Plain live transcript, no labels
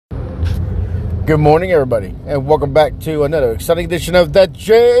Good morning, everybody, and welcome back to another exciting edition of That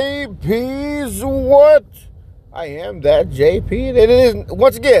JP's What? I am That JP, and it is,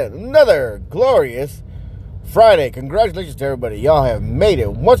 once again, another glorious Friday. Congratulations to everybody. Y'all have made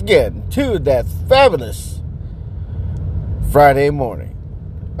it, once again, to that fabulous Friday morning.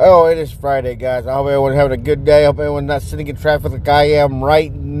 Oh, it is Friday, guys. I hope everyone's having a good day. I hope everyone's not sitting in traffic like I am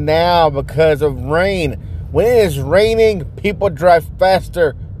right now because of rain. When it is raining, people drive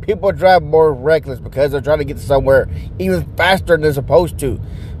faster. People drive more reckless because they're trying to get somewhere even faster than they're supposed to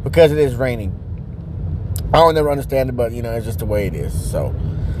because it is raining. I don't never understand it, but, it's just the way it is. So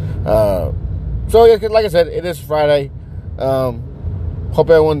like I said, it is Friday.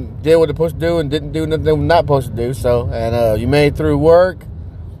 Hope everyone did what they're supposed to do and didn't do nothing they're not supposed to do. So, and you made it through work.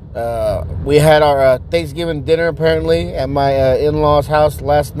 We had our Thanksgiving dinner, apparently, at my in-laws' house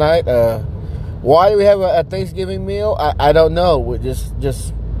last night. Why do we have a Thanksgiving meal? I don't know. We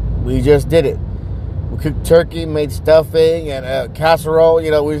just did it. We cooked turkey, made stuffing, and casserole.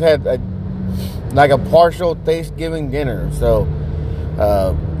 We had a partial Thanksgiving dinner. So,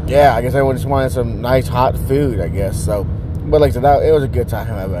 I guess everyone just wanted some nice hot food, I guess. So, but like I said, it was a good time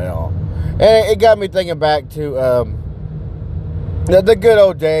of it all. And it got me thinking back to the good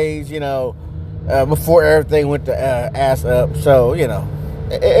old days, before everything went to ass up. So,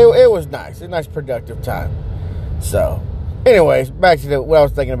 it was nice. A nice productive time. So, anyways, back to what I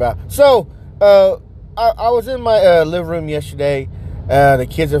was thinking about. So, I was in my living room yesterday. The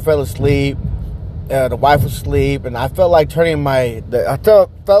kids had fell asleep. The wife was asleep, and I felt like felt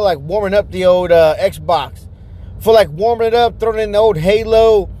like warming up the old Xbox. Felt like warming it up, throwing in the old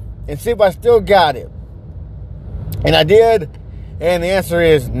Halo, and see if I still got it. And I did, and the answer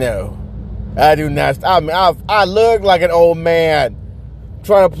is no. I do not. I look like an old man.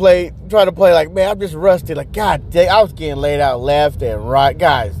 Trying to play like, man, I'm just rusty. Like, God dang, I was getting laid out left and right.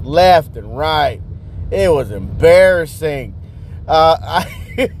 Guys, left and right. It was embarrassing. I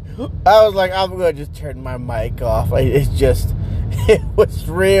was like, I'm going to just turn my mic off. It was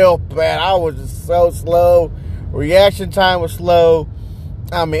real bad. I was just so slow. Reaction time was slow.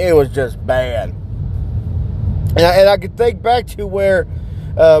 It was just bad. And I could think back to where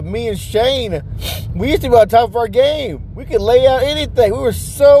me and Shane, we used to be on top of our game. We could lay out anything. We were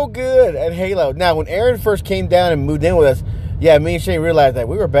so good at Halo. Now, when Aaron first came down and moved in with us, me and Shane realized that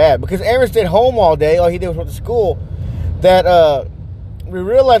we were bad. Because Aaron stayed home all day. All he did was went to school. That we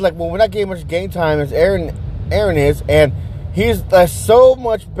realized, like, well, we're not getting much game time as Aaron is. And he's so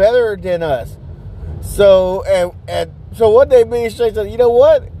much better than us. So, and so one day, me and Shane said, you know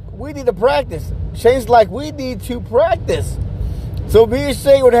what? We need to practice. Shane's like, we need to practice. So me and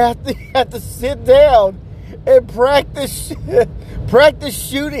Shane would have to sit down and practice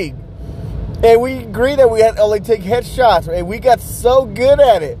shooting. And we agreed that we had to only take headshots. And we got so good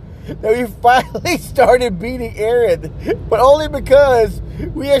at it that we finally started beating Aaron. But only because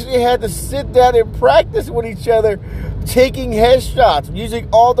we actually had to sit down and practice with each other, taking headshots, using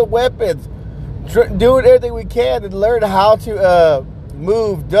all the weapons, doing everything we can to learn how to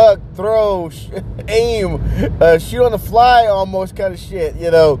move, duck, throw, aim, shoot on the fly almost kind of shit,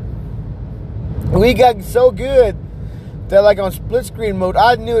 We got so good that, like, on split screen mode,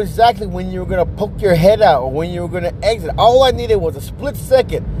 I knew exactly when you were going to poke your head out or when you were going to exit. All I needed was a split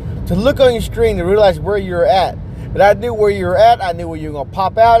second to look on your screen to realize where you were at. And I knew where you were at. I knew where you were going to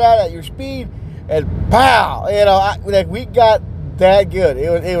pop out at your speed. And pow! We got that good.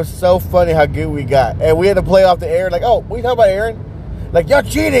 It was so funny how good we got. And we had to play off the air like, oh, what are you talking about, Aaron? Like, y'all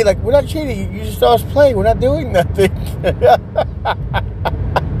cheating. Like, we're not cheating. You just saw us playing. We're not doing nothing.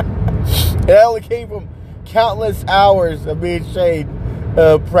 It only came from countless hours of me and Shane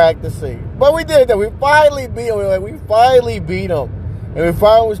practicing. But we did it, though. We finally beat them. We finally beat them. And we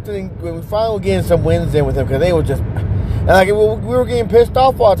finally were getting some wins in with them because they were just... And we were getting pissed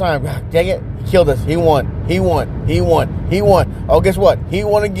off all the time. God, dang it. He killed us. He won. Oh, guess what? He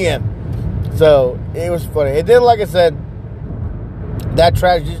won again. So, it was funny. And then, like I said, that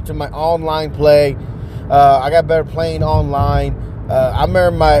transitioned to my online play. I got better playing online. I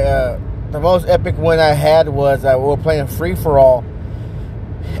remember the most epic win I had was we were playing free for all,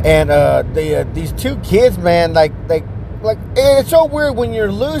 and these two kids, man, like it's so weird when you're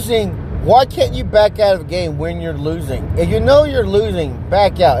losing. Why can't you back out of the game when you're losing? If you know you're losing,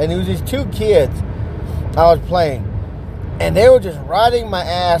 back out. And it was these two kids I was playing, and they were just riding my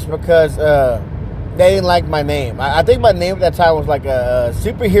ass because they didn't like my name. I think my name at that time was like a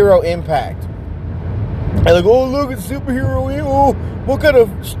Superhero Impact. And like, oh, look at Superhero. Oh, what kind of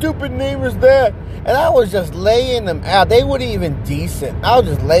stupid name is that? And I was just laying them out. They weren't even decent. I was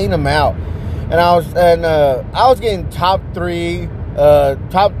just laying them out. And I was getting top 3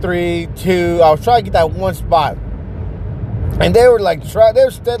 top 3, 2. I was trying to get that one spot. And they were like, they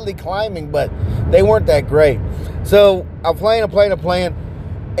were steadily climbing, but they weren't that great. So I'm playing.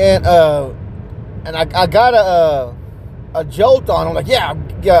 And I got a jolt on. I'm like, yeah.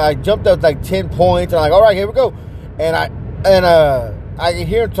 I jumped up like 10 points. And I'm like, all right, here we go. And I can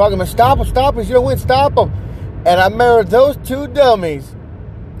hear him talking, man, stop him. You don't win, stop him. And I remember those two dummies.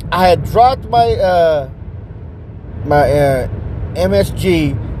 I had dropped my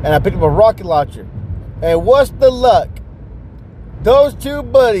MSG, and I picked up a rocket launcher. And what's the luck? Those two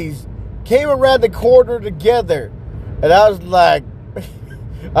buddies came around the corner together. And I was like,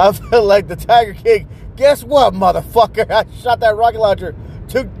 I felt like the Tiger King. Guess what, motherfucker? I shot that rocket launcher,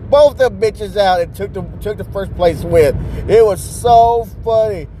 took both them bitches out, and took the first place win. It was so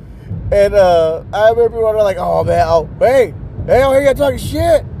funny. And I remember people were like, oh, man, hey, I hear you talking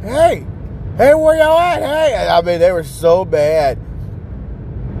shit. Hey, where y'all at? Hey. And, I mean, they were so bad.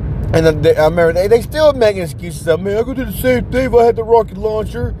 And then I remember they still making excuses. Man, I could do the same thing if I had the rocket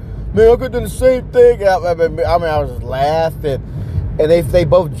launcher. Man, I could do the same thing. I was just laughing. And they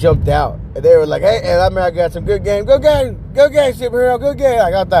both jumped out. And they were like, hey, and I remember I got some good game. Go game, superhero, good game.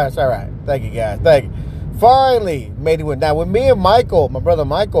 I got that. It's all right. Thank you, guys. Thank you. Finally made it win. Now, with me and Michael, my brother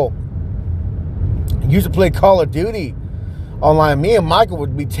Michael, used to play Call of Duty online. Me and Michael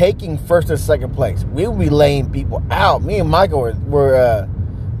would be taking first and second place. We would be laying people out. Me and Michael were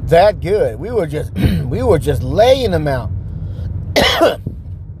that good. We were just laying them out.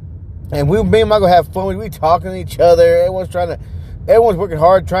 And me and Michael have fun. We talking to each other. Everyone's working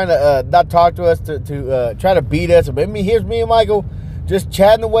hard trying to not talk to us to try to beat us. But here's me and Michael just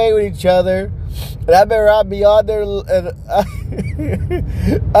chatting away with each other. And I remember I'd be on there.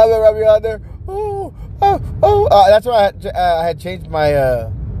 That's why I had changed my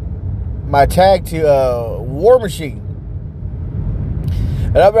tag to War Machine.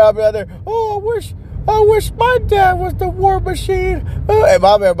 And I'll be out there. Oh, I wish my dad was the War Machine. And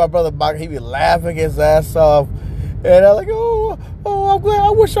my brother Michael, he'd be laughing his ass off. And I'm like, I'm glad.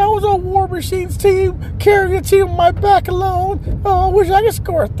 I wish I was on War Machine's team, carrying the team on my back alone. Oh, I wish I could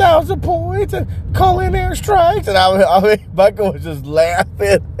score 1,000 points and call in airstrikes. And I mean, Michael was just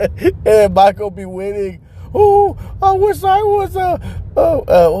laughing, and Michael be winning. Oh, I wish I was what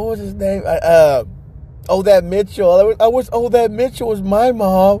was his name? Odette Mitchell. I wish Odette Mitchell was my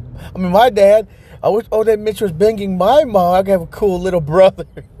mom. I mean, my dad. I wish Odette Mitchell was banging my mom. I could have a cool little brother.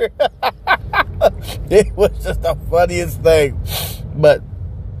 It was just the funniest thing. But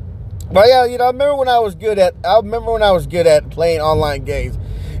yeah, I remember when I was good at playing online games.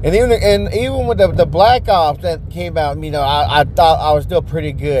 And even with the Black Ops that came out, I thought I was still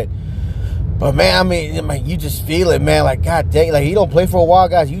pretty good. But man, I mean, you just feel it, man. Like, god dang, like you don't play for a while,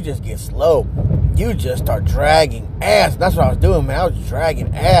 guys, you just get slow. You just start dragging ass. That's what I was doing, man. I was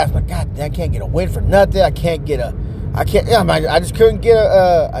dragging ass. Like, god dang, I can't get a win for nothing. I just couldn't get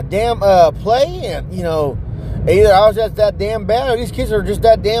a damn play. And either I was just that damn bad, or these kids are just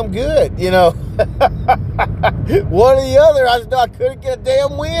that damn good. One or the other. I couldn't get a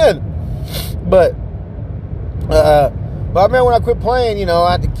damn win. But I remember when I quit playing,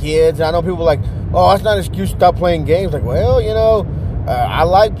 I had the kids. I know people were like, oh, that's not an excuse to stop playing games. Like, well, I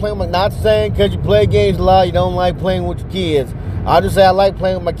like playing with, not saying because you play games a lot, you don't like playing with your kids. I'll just say I like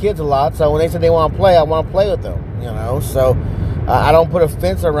playing with my kids a lot. So when they say they want to play, I want to play with them, So I don't put a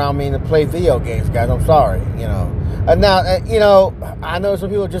fence around me to play video games, guys. I'm sorry, And now, I know some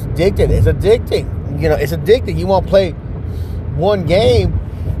people are just addicted. It's addicting. It's addicting. You want to play one game,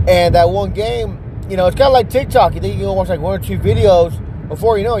 and that one game, it's kind of like TikTok. You think you can watch like 1 or 2 videos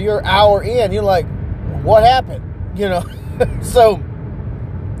before you know it, you're an hour in. You're like, what happened? So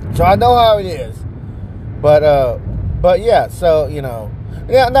I know how it is. But yeah. So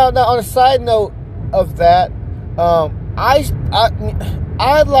yeah. Now on a side note of that, I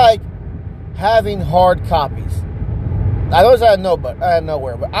like having hard copies. I know it's out of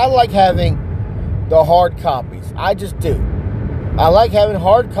nowhere, but I like having the hard copies. I just do. I like having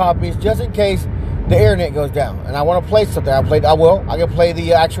hard copies just in case the internet goes down and I want to play something. I can play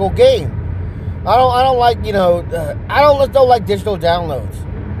the actual game. I don't like I don't like digital downloads.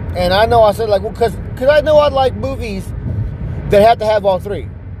 And I know I said like, well, because I know I like movies that have to have all three.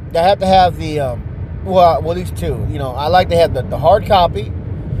 That have to have the these two. I like to have the hard copy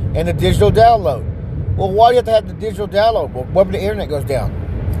and the digital download. Well, why do you have to have the digital download? Well, what if the internet goes down?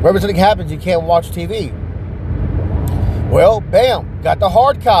 Whenever something happens, you can't watch TV. Well, bam, got the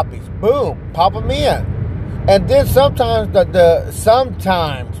hard copies. Boom, pop them in. And then sometimes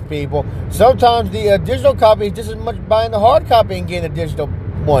sometimes the digital copy is just as much buying the hard copy and getting the digital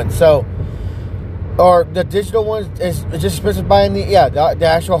one. So or the digital ones is just expensive buying the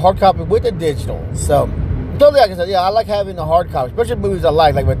actual hard copy with the digital. So totally, like I said, I like having the hard copy, especially movies I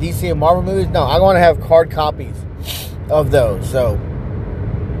like my DC and Marvel movies. No, I want to have hard copies of those. So,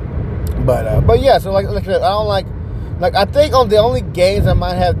 but yeah, so like I said, I don't like I think on the only games I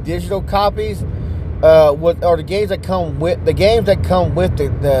might have digital copies, or the games that come with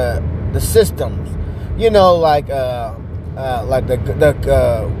the systems. You know, like the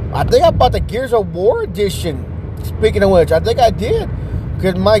I think I bought the Gears of War edition. Speaking of which, I think I did,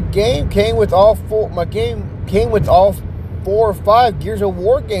 because my game came with all four. My game came with all 4 or 5 Gears of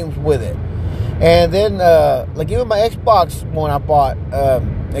War games with it. And then, like even my Xbox one I bought,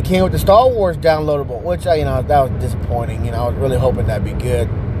 it came with the Star Wars downloadable, which that was disappointing. I was really hoping that'd be good,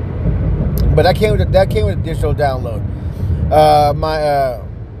 but that came with a digital download. My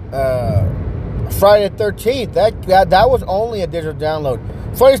Friday the 13th, that was only a digital download.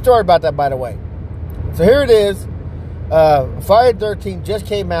 Funny story about that, by the way. So here it is. Friday the 13th just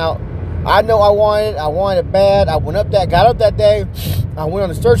came out. I know I wanted it bad. I got up that day. I went on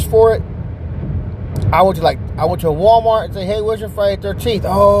the search for it. I went to a Walmart and said, "Hey, where's your Friday the 13th?"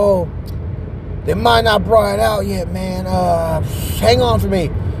 "Oh, they might not brought it out yet, man. Hang on for me."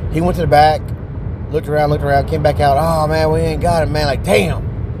 He went to the back, looked around, came back out. "Oh man, we ain't got it, man." Like, damn.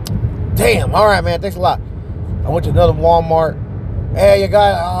 All right, man. Thanks a lot. I went to another Walmart. "Hey, you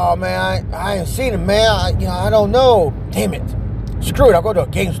got it?" "Oh man, I ain't seen it, man. I don't know." Damn it. Screw it. I'll go to a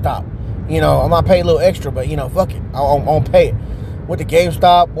GameStop. I might pay a little extra, but fuck it. I'll pay it. Went to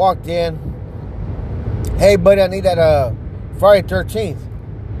GameStop, walked in. "Hey, buddy, I need that Friday 13th.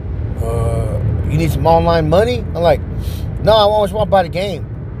 You need some online money?" I'm like, "No, I just want to buy the game."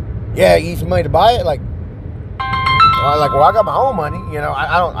 "Yeah, you need some money to buy it?" Like, well, I got my own money.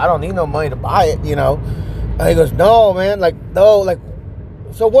 I don't need no money to buy it. And he goes, "No, man.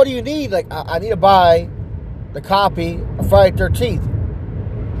 So what do you need?" Like, I need to buy the copy of Friday 13th.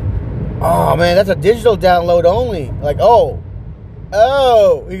 "Oh man, that's a digital download only." Like, oh.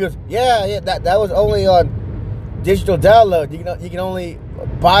 He goes, yeah, that was only on digital download. You can only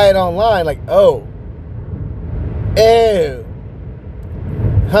buy it online. Like, oh. Ew.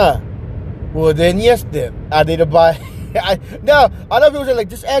 Huh. Well then, yes, then I need to buy. I know people say, like,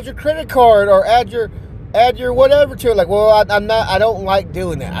 just add your credit card or add your whatever to it. Like, well, I don't like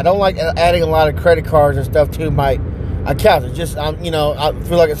doing that. I don't like adding a lot of credit cards and stuff to my account. It's just, I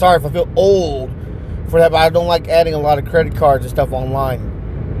feel like, sorry if I feel old for that, but I don't like adding a lot of credit cards and stuff online.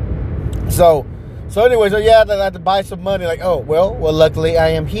 So anyway, I had to buy some money. Like, oh, well, luckily I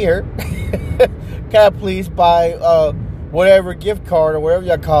am here. Can I please buy whatever gift card or whatever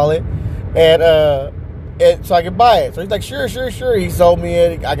y'all call it, and so I can buy it. So he's like, sure. He sold me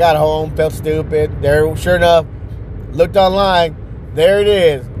it. I got home, felt stupid. There, sure enough, looked online. There it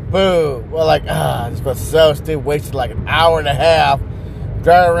is. Boom. Well, like, I just felt so stupid. Wasted like an hour and a half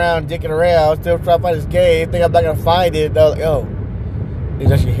driving around, dicking around, still trying to find this game. Think I'm not gonna find it. I was like, oh,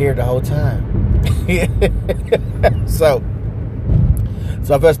 he's actually here the whole time. So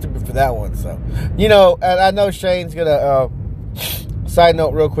I felt stupid for that one. So, and I know Shane's gonna. Side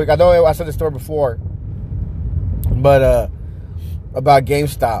note, real quick. I know I said this story before, but about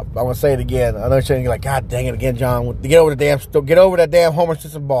GameStop. I want to say it again. I know Shane's like, God dang it again, John. Get over that damn Homer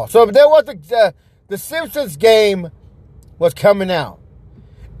Simpson ball. So there was the Simpsons game was coming out.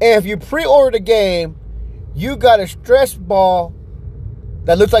 And if you pre-order the game, you got a stress ball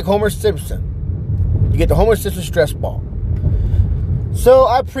that looks like Homer Simpson. You get the Homer Simpson stress ball. So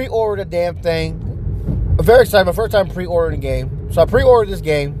I pre-ordered the damn thing. I'm very excited. My first time pre-ordering a game. So I pre-ordered this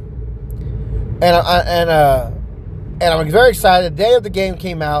game. And I'm very excited. The day of the game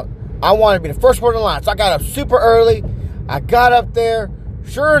came out, I wanted to be the first one in line. So I got up super early. I got up there.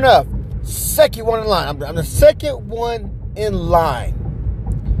 Sure enough, second one in line. I'm the second one in line.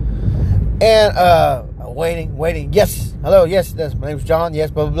 And waiting. Yes. Hello. Yes. My name's John.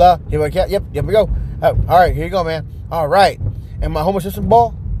 Yes. Blah blah blah. Here we go. Yep. Here we go. All right. Here you go, man. All right. And my Homer Simpson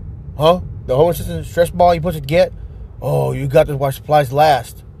ball? Huh? The Homer Simpson stress ball you're supposed to get? Oh, you got this while supplies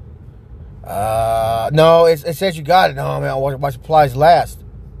last. No. It says you got it. No, man. While supplies last.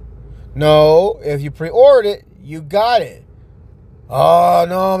 No. If you pre-ordered it, you got it. Oh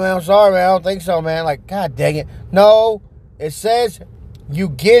no, man. I'm sorry, man. I don't think so, man. Like, God dang it. No. It says you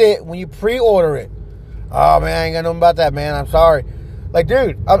get it when you pre-order it. Oh, man, I ain't got nothing about that, man. I'm sorry. Like,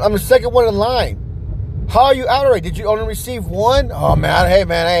 dude, I'm the second one in line. How are you out already? Did you only receive one? Oh, man, hey,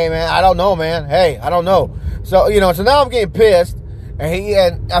 man, I don't know, man. Hey, I don't know. So, so now I'm getting pissed.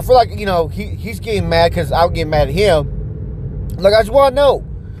 And I feel like, he's getting mad because I'm getting mad at him. Like, I just want to know.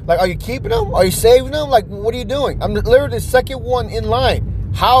 Like, are you keeping them? Are you saving them? Like, what are you doing? I'm literally the second one in line.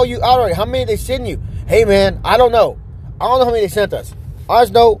 How you outright? How many they send you? Hey, man, I don't know. I don't know how many they sent us. I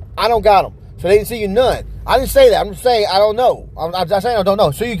just know I don't got them. So they didn't send you none. I didn't say that. I'm just saying I don't know. I'm just saying I don't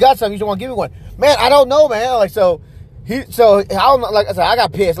know. So you got something. You just want to give me one. Man, I don't know, man. Like, so I don't like I said, I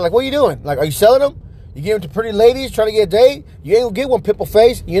got pissed. Like, what are you doing? Like, are you selling them? You give them to pretty ladies trying to get a date? You ain't gonna get one, pimple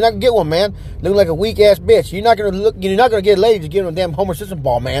face. You're not gonna get one, man. Looking like a weak ass bitch. You're not gonna get a lady to give them a damn Homer Simpson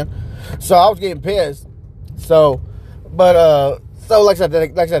ball, man. So I was getting pissed. So like I said, I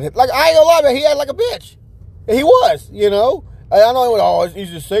ain't gonna lie, man, he had like a bitch. He was, you know. I know it would always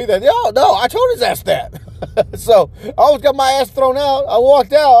easy to say that. No, I told his ass that. So I always got my ass thrown out. I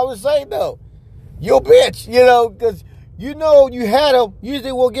walked out. I was saying, no, you a bitch, you know, because you know you had him.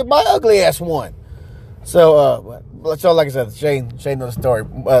 Usually we'll get my ugly ass one. So, like I said, Shane knows the story.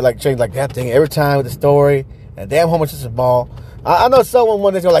 Shane's like that thing every time with the story. And damn Homer Simpson ball. I know someone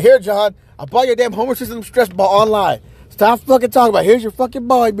one day's going like, here, John, I bought your damn Homer Simpson stress ball online. Stop fucking talking about it. Here's your fucking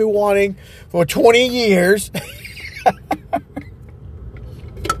ball you've been wanting for 20 years.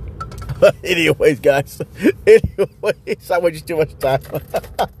 Anyways, guys. I wasted too much time.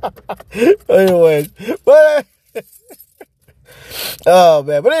 Anyways, but oh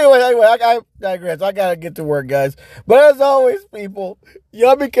man, but anyway, I digress. I gotta get to work, guys. But as always, people,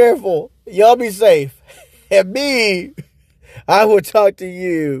 y'all be careful. Y'all be safe. And me, I will talk to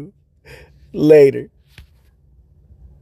you later.